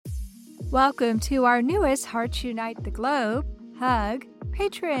Welcome to our newest Hearts Unite the Globe Hug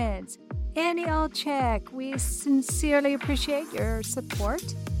patrons. Annie Olchek, we sincerely appreciate your support.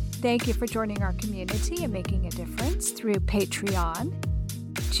 Thank you for joining our community and making a difference through Patreon.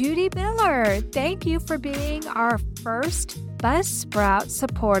 Judy Miller, thank you for being our first Buzzsprout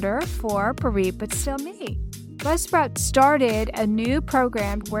supporter for Bereaved But Still Me. Buzzsprout started a new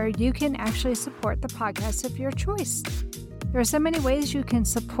program where you can actually support the podcast of your choice. There are so many ways you can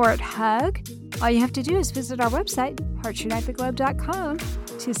support HUG. All you have to do is visit our website, heartsunitetheglobe.com,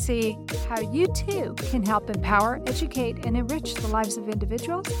 to see how you too can help empower, educate, and enrich the lives of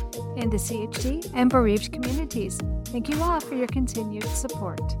individuals in the CHD and bereaved communities. Thank you all for your continued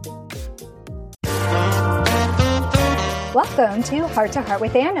support. Welcome to Heart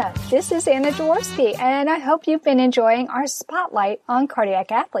with Anna. This is Anna Jaworski, and I hope you've been enjoying our spotlight on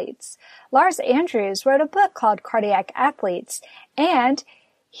cardiac athletes. Lars Andrews wrote a book called Cardiac Athletes, and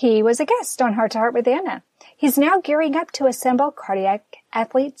he was a guest on Heart with Anna. He's now gearing up to assemble Cardiac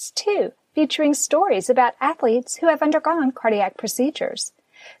Athletes 2, featuring stories about athletes who have undergone cardiac procedures.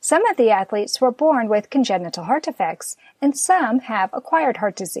 Some of the athletes were born with congenital heart defects, and some have acquired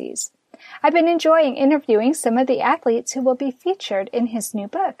heart disease. I've been enjoying interviewing some of the athletes who will be featured in his new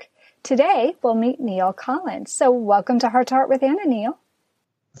book. Today, we'll meet Neil Collins. So welcome to Heart with Anna, Neil.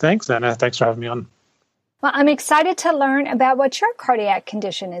 Thanks, Anna. Thanks for having me on. Well, I'm excited to learn about what your cardiac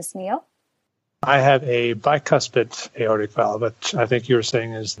condition is, Neil. I have a bicuspid aortic valve, which I think you were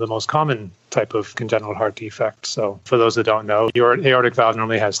saying is the most common type of congenital heart defect. So for those that don't know, your aortic valve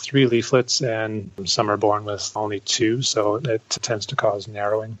normally has 3 leaflets, and some are born with only 2. So it tends to cause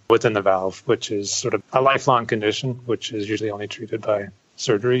narrowing within the valve, which is sort of a lifelong condition, which is usually only treated by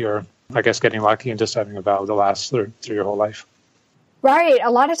surgery or, I guess, getting lucky and just having a valve that lasts through your whole life. Right.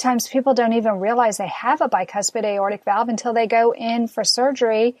 A lot of times people don't even realize they have a bicuspid aortic valve until they go in for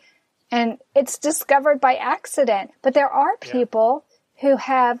surgery and it's discovered by accident. But there are people who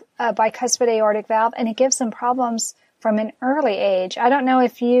have a bicuspid aortic valve and it gives them problems from an early age. I don't know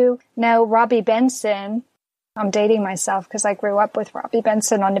if you know Robbie Benson. I'm dating myself because I grew up with Robbie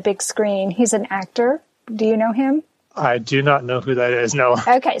Benson on the big screen. He's an actor. Do you know him? I do not know who that is, no.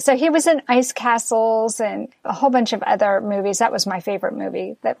 Okay, so he was in Ice Castles and a whole bunch of other movies. That was my favorite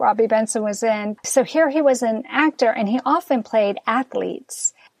movie that Robbie Benson was in. So here he was an actor, and he often played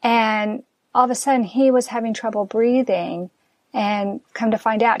athletes. And all of a sudden, he was having trouble breathing, and come to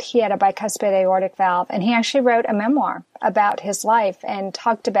find out, he had a bicuspid aortic valve. And he actually wrote a memoir about his life and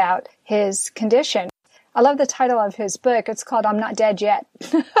talked about his condition. I love the title of his book. It's called I'm Not Dead Yet.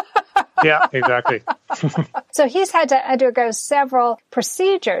 Yeah, exactly. So he's had to undergo several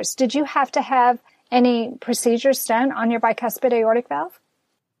procedures. Did you have to have any procedures done on your bicuspid aortic valve?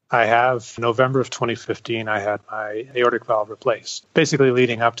 I have. November of 2015, I had my aortic valve replaced. Basically,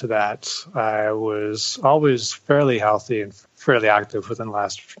 leading up to that, I was always fairly healthy and fairly active within the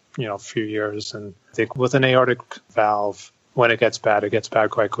last few years. And I think with an aortic valve, when it gets bad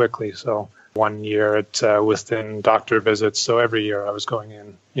quite quickly. So 1 year within doctor visits. So every year I was going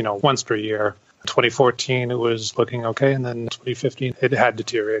in, once per year. 2014, it was looking okay. And then 2015, it had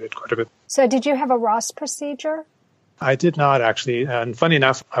deteriorated quite a bit. So did you have a Ross procedure? I did not, actually. And funny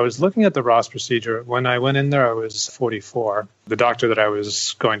enough, I was looking at the Ross procedure. When I went in there, I was 44. The doctor that I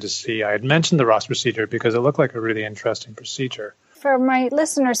was going to see, I had mentioned the Ross procedure because it looked like a really interesting procedure. For my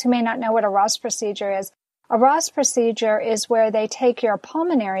listeners who may not know what a Ross procedure is, a Ross procedure is where they take your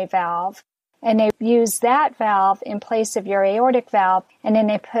pulmonary valve and they use that valve in place of your aortic valve, and then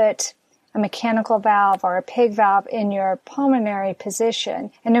they put a mechanical valve or a PIG valve in your pulmonary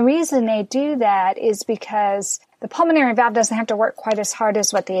position. And the reason they do that is because the pulmonary valve doesn't have to work quite as hard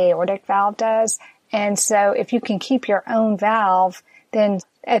as what the aortic valve does. And so if you can keep your own valve, then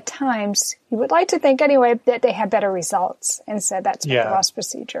at times, you would like to think anyway, that they have better results. And so that's what the Ross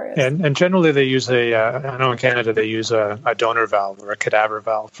procedure is. And generally they use I know in Canada they use a donor valve or a cadaver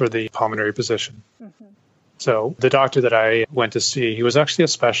valve for the pulmonary position. Mm-hmm. So the doctor that I went to see, he was actually a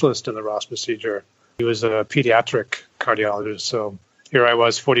specialist in the Ross procedure. He was a pediatric cardiologist. So here I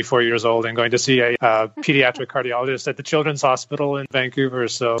was, 44 years old, and going to see a pediatric cardiologist at the Children's Hospital in Vancouver.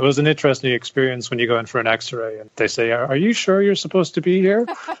 So it was an interesting experience when you go in for an X-ray and they say, "Are you sure you're supposed to be here?"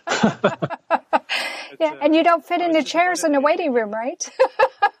 Yeah, and you don't fit in the chairs in the waiting room, right?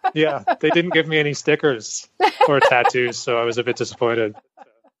 Yeah, they didn't give me any stickers or tattoos, so I was a bit disappointed.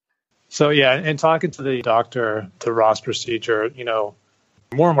 So yeah, and talking to the doctor, the Ross procedure,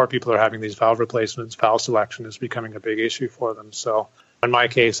 more and more people are having these valve replacements. Valve selection is becoming a big issue for them. So in my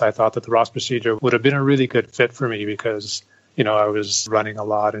case, I thought that the Ross procedure would have been a really good fit for me because I was running a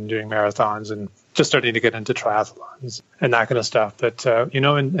lot and doing marathons and just starting to get into triathlons and that kind of stuff. But,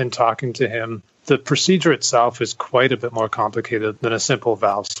 in talking to him, the procedure itself is quite a bit more complicated than a simple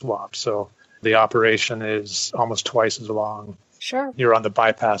valve swap. So the operation is almost twice as long. Sure. You're on the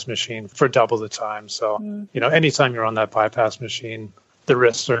bypass machine for double the time. So, anytime you're on that bypass machine, the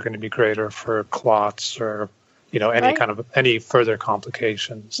risks are going to be greater for clots or, any further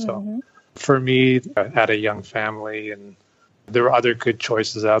complications. So for me, I had a young family and there were other good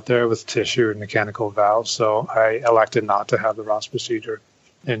choices out there with tissue and mechanical valves. So I elected not to have the Ross procedure,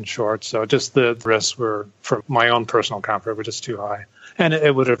 in short. So just the risks were, for my own personal comfort, were just too high. And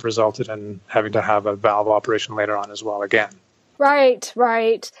it would have resulted in having to have a valve operation later on as well again.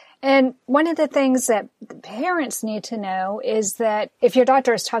 Right. And one of the things that parents need to know is that if your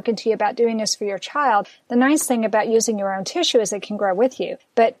doctor is talking to you about doing this for your child, the nice thing about using your own tissue is it can grow with you.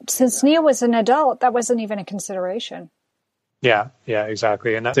 But since Neil was an adult, that wasn't even a consideration. Yeah,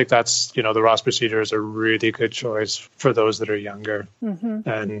 exactly. And I think that's, the Ross procedure is a really good choice for those that are younger.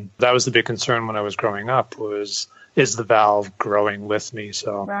 And that was the big concern when I was growing up is the valve growing with me?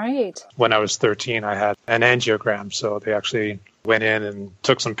 So when I was 13, I had an angiogram. So they actually went in and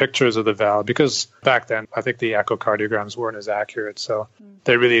took some pictures of the valve because back then, I think the echocardiograms weren't as accurate. So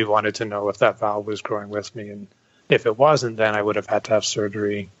they really wanted to know if that valve was growing with me. And if it wasn't, then I would have had to have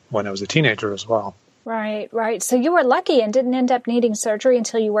surgery when I was a teenager as well. Right. So you were lucky and didn't end up needing surgery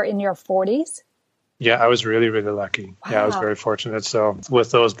until you were in your 40s? Yeah, I was really, really lucky. Wow. Yeah, I was very fortunate. So with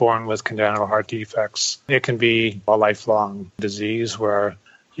those born with congenital heart defects, it can be a lifelong disease where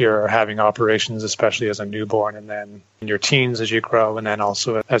you're having operations, especially as a newborn, and then in your teens as you grow, and then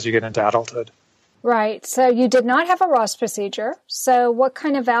also as you get into adulthood. Right. So you did not have a Ross procedure. So what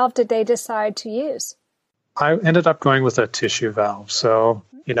kind of valve did they decide to use? I ended up going with a tissue valve. So,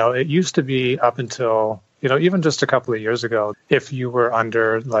 it used to be up until, even just a couple of years ago, if you were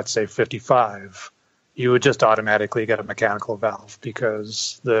under, let's say, 55, you would just automatically get a mechanical valve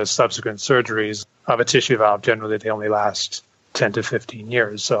because the subsequent surgeries of a tissue valve, generally, they only last 10 to 15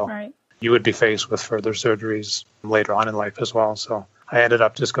 years. So you would be faced with further surgeries later on in life as well. So I ended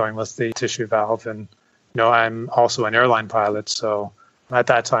up just going with the tissue valve. And, I'm also an airline pilot. So at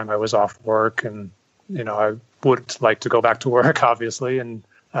that time, I was off work and, I would like to go back to work, obviously. And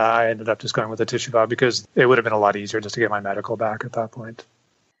I ended up just going with a tissue valve because it would have been a lot easier just to get my medical back at that point.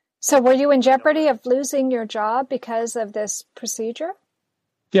 So were you in jeopardy of losing your job because of this procedure?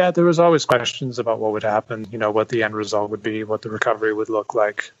 Yeah, there was always questions about what would happen, what the end result would be, what the recovery would look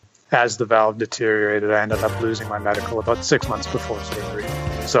like. As the valve deteriorated, I ended up losing my medical about 6 months before surgery.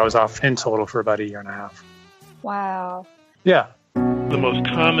 So I was off in total for about a year and a half. Wow. Yeah. The most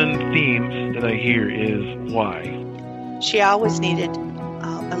common themes that I hear is why. She always needed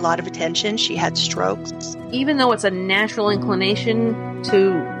a lot of attention. She had strokes. Even though it's a natural inclination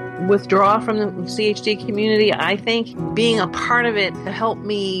to withdraw from the CHD community, I think being a part of it helped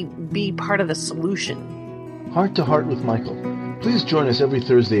me be part of the solution. Heart to Heart with Michael. Please join us every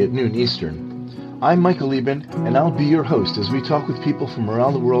Thursday at noon Eastern. I'm Michael Lieben, and I'll be your host as we talk with people from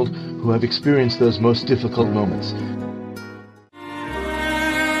around the world who have experienced those most difficult moments.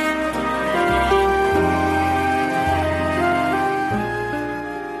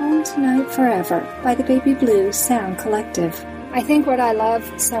 Home Tonight Forever by the Baby Blue Sound Collective. I think what I love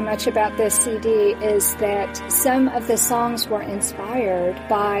so much about this CD is that some of the songs were inspired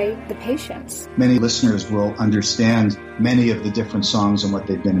by the patients. Many listeners will understand many of the different songs and what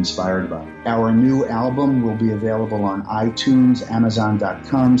they've been inspired by. Our new album will be available on iTunes,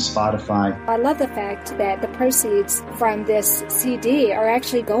 Amazon.com, Spotify. I love the fact that the proceeds from this CD are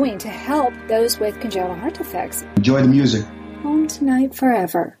actually going to help those with congenital heart defects. Enjoy the music. Home Tonight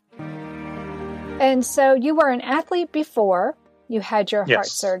Forever. And so you were an athlete before you had your heart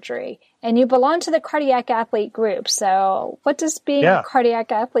surgery, and you belong to the cardiac athlete group. So what does being a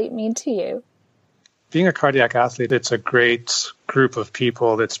cardiac athlete mean to you? Being a cardiac athlete, it's a great group of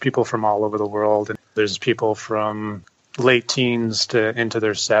people. It's people from all over the world. And there's people from late teens to into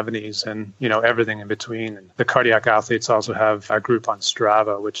their 70s and, everything in between. And the cardiac athletes also have a group on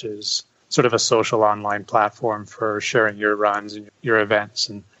Strava, which is sort of a social online platform for sharing your runs and your events.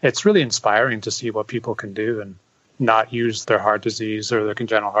 And it's really inspiring to see what people can do and not use their heart disease or their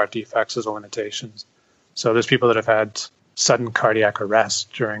congenital heart defects as limitations. So there's people that have had sudden cardiac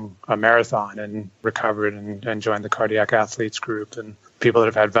arrest during a marathon and recovered and joined the cardiac athletes group, and people that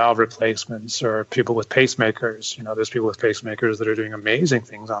have had valve replacements or people with pacemakers. There's people with pacemakers that are doing amazing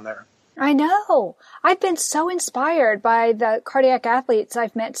things on there. I know. I've been so inspired by the cardiac athletes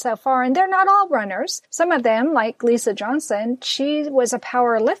I've met so far, and they're not all runners. Some of them, like Lisa Johnson, she was a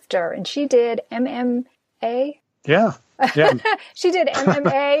power lifter, and she did MMA. Yeah. She did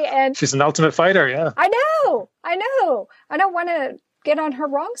MMA, and she's an ultimate fighter. Yeah. I know. I don't want to get on her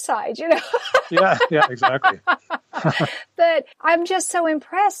wrong side, Yeah, exactly. But I'm just so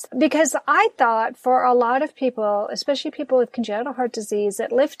impressed because I thought for a lot of people, especially people with congenital heart disease,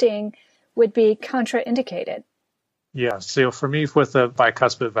 that lifting would be contraindicated. Yeah. So for me, with a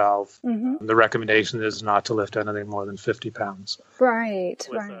bicuspid valve, the recommendation is not to lift anything more than 50 pounds. Right.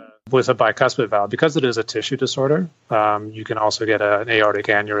 With a bicuspid valve, because it is a tissue disorder, you can also get an aortic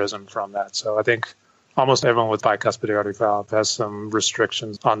aneurysm from that. So I think almost everyone with bicuspid aortic valve has some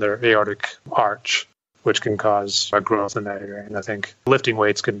restrictions on their aortic arch, which can cause a growth in that area. And I think lifting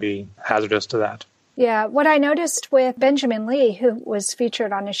weights can be hazardous to that. Yeah, what I noticed with Benjamin Lee, who was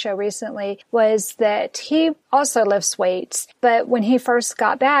featured on the show recently, was that he also lifts weights. But when he first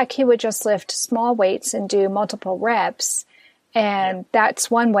got back, he would just lift small weights and do multiple reps. And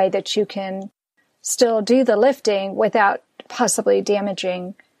that's one way that you can still do the lifting without possibly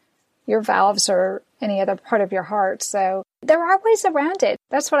damaging your valves or any other part of your heart. So there are ways around it.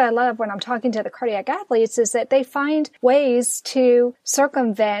 That's what I love when I'm talking to the cardiac athletes, is that they find ways to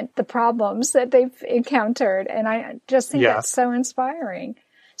circumvent the problems that they've encountered. And I just think that's so inspiring.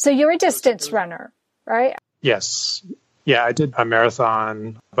 So you're a distance runner, right? Yes. Yeah, I did a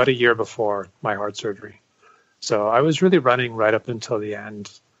marathon about a year before my heart surgery. So I was really running right up until the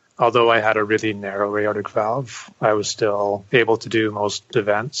end. Although I had a really narrow aortic valve, I was still able to do most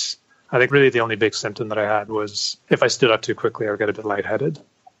events. I think really the only big symptom that I had was if I stood up too quickly, I would get a bit lightheaded.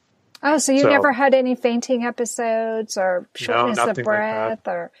 Oh, so you never had any fainting episodes or shortness of breath?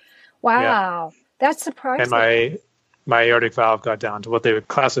 Like wow, that's surprising. And my aortic valve got down to what they would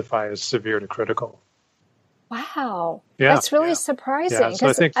classify as severe to critical. Wow, that's really surprising,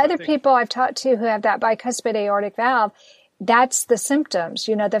 because other people I've talked to who have that bicuspid aortic valve, that's the symptoms,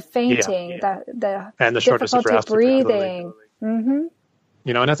 the fainting, the and the shortness of breath, breathing.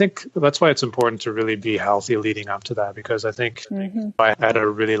 And I think that's why it's important to really be healthy leading up to that, because I think I had a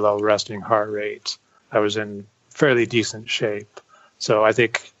really low resting heart rate. I was in fairly decent shape. So I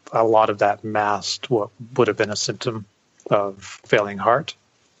think a lot of that masked what would have been a symptom of failing heart.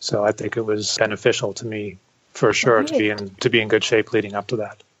 So I think it was beneficial to me for sure to be in good shape leading up to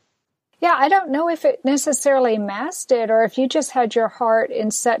that. Yeah, I don't know if it necessarily masked it or if you just had your heart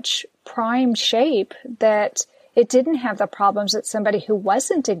in such prime shape that it didn't have the problems that somebody who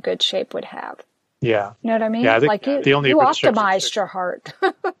wasn't in good shape would have. Yeah. You know what I mean? Yeah, I think you optimized your heart.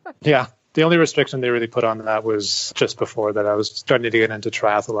 Yeah. The only restriction they really put on that was just before that I was starting to get into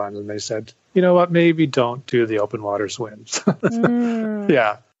triathlons, and they said, you know what, maybe don't do the open water swims.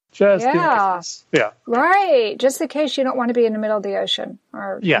 Yeah. Just in case. Yeah. Right. Just in case you don't want to be in the middle of the ocean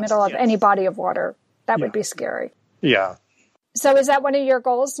or the middle of any body of water. That would be scary. Yeah. So is that one of your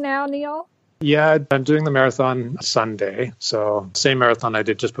goals now, Neil? Yeah, I'm doing the marathon Sunday. So same marathon I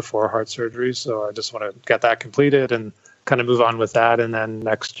did just before heart surgery. So I just want to get that completed and kind of move on with that. And then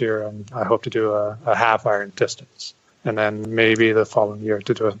next year, I hope to do a half Iron distance. And then maybe the following year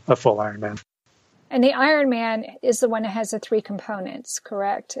to do a full Ironman. And the Ironman is the one that has the 3 components,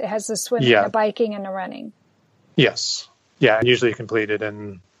 correct? It has the swimming, the biking, and the running. Yes. Yeah, usually completed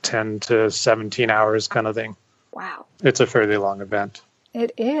in 10 to 17 hours kind of thing. Wow. It's a fairly long event.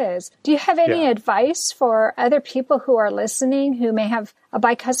 It is. Do you have any advice for other people who are listening who may have a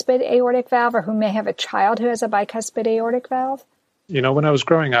bicuspid aortic valve or who may have a child who has a bicuspid aortic valve? When I was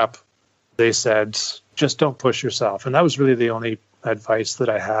growing up, they said, just don't push yourself. And that was really the only advice that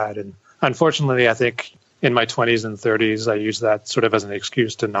I had. And unfortunately, I think in my 20s and 30s, I used that sort of as an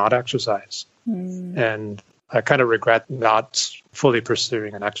excuse to not exercise. And I kind of regret not fully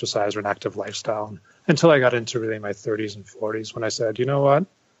pursuing an exercise or an active lifestyle until I got into really my 30s and 40s, when I said, you know what,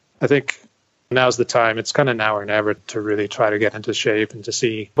 I think now's the time. It's kind of now or never to really try to get into shape and to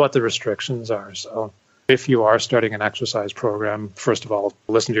see what the restrictions are. So if you are starting an exercise program, first of all,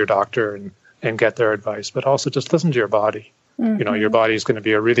 listen to your doctor and get their advice, but also just listen to your body. Your body is going to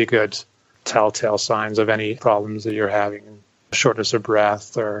be a really good telltale signs of any problems that you're having, shortness of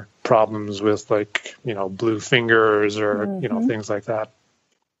breath or problems with blue fingers or, things like that.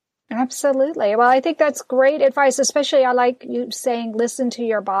 Absolutely. Well, I think that's great advice, especially I like you saying, listen to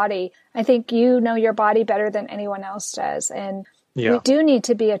your body. I think you know your body better than anyone else does. And we do need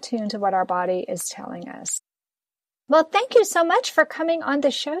to be attuned to what our body is telling us. Well, thank you so much for coming on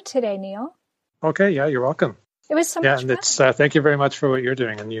the show today, Neil. Okay. Yeah, you're welcome. It was so much fun. And it's, thank you very much for what you're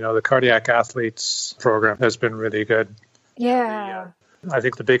doing. And, the Cardiac Athletes program has been really good. Yeah. I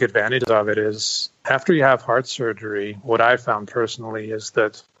think the big advantage of it is after you have heart surgery, what I found personally is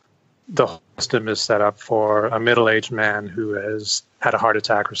that the whole system is set up for a middle-aged man who has had a heart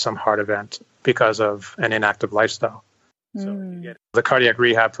attack or some heart event because of an inactive lifestyle. So the cardiac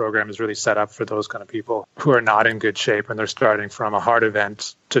rehab program is really set up for those kind of people who are not in good shape and they're starting from a heart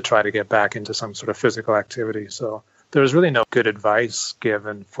event to try to get back into some sort of physical activity. So there's really no good advice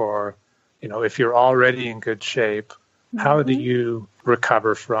given for, if you're already in good shape, how do you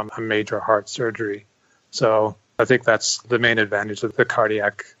recover from a major heart surgery? So I think that's the main advantage of the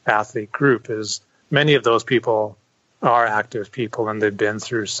cardiac athlete group is many of those people are active people and they've been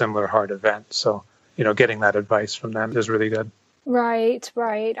through similar heart events. So getting that advice from them is really good. Right.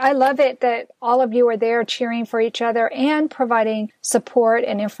 I love it that all of you are there cheering for each other and providing support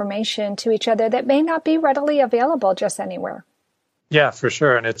and information to each other that may not be readily available just anywhere. Yeah, for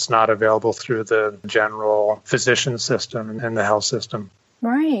sure. And it's not available through the general physician system and the health system.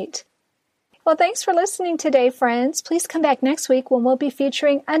 Right. Well, thanks for listening today, friends. Please come back next week when we'll be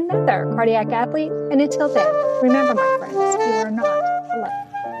featuring another cardiac athlete. And until then, remember, my friends, you are not alone.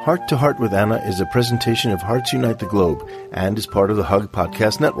 Heart to Heart with Anna is a presentation of Hearts Unite the Globe and is part of the HUG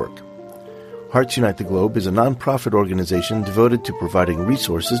Podcast Network. Hearts Unite the Globe is a non-profit organization devoted to providing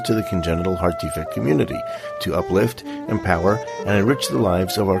resources to the congenital heart defect community to uplift, empower, and enrich the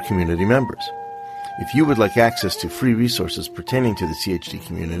lives of our community members. If you would like access to free resources pertaining to the CHD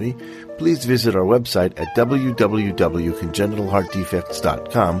community, please visit our website at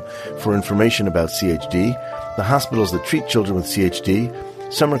www.congenitalheartdefects.com for information about CHD, the hospitals that treat children with CHD,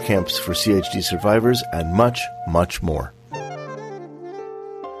 summer camps for CHD survivors, and much, much more.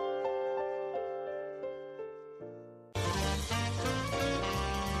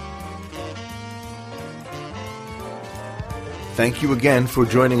 Thank you again for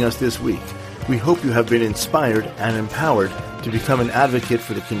joining us this week. We hope you have been inspired and empowered to become an advocate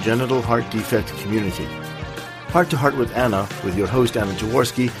for the congenital heart defect community. Heart to Heart with Anna, with your host Anna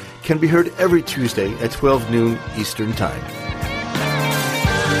Jaworski, can be heard every Tuesday at 12 noon Eastern Time.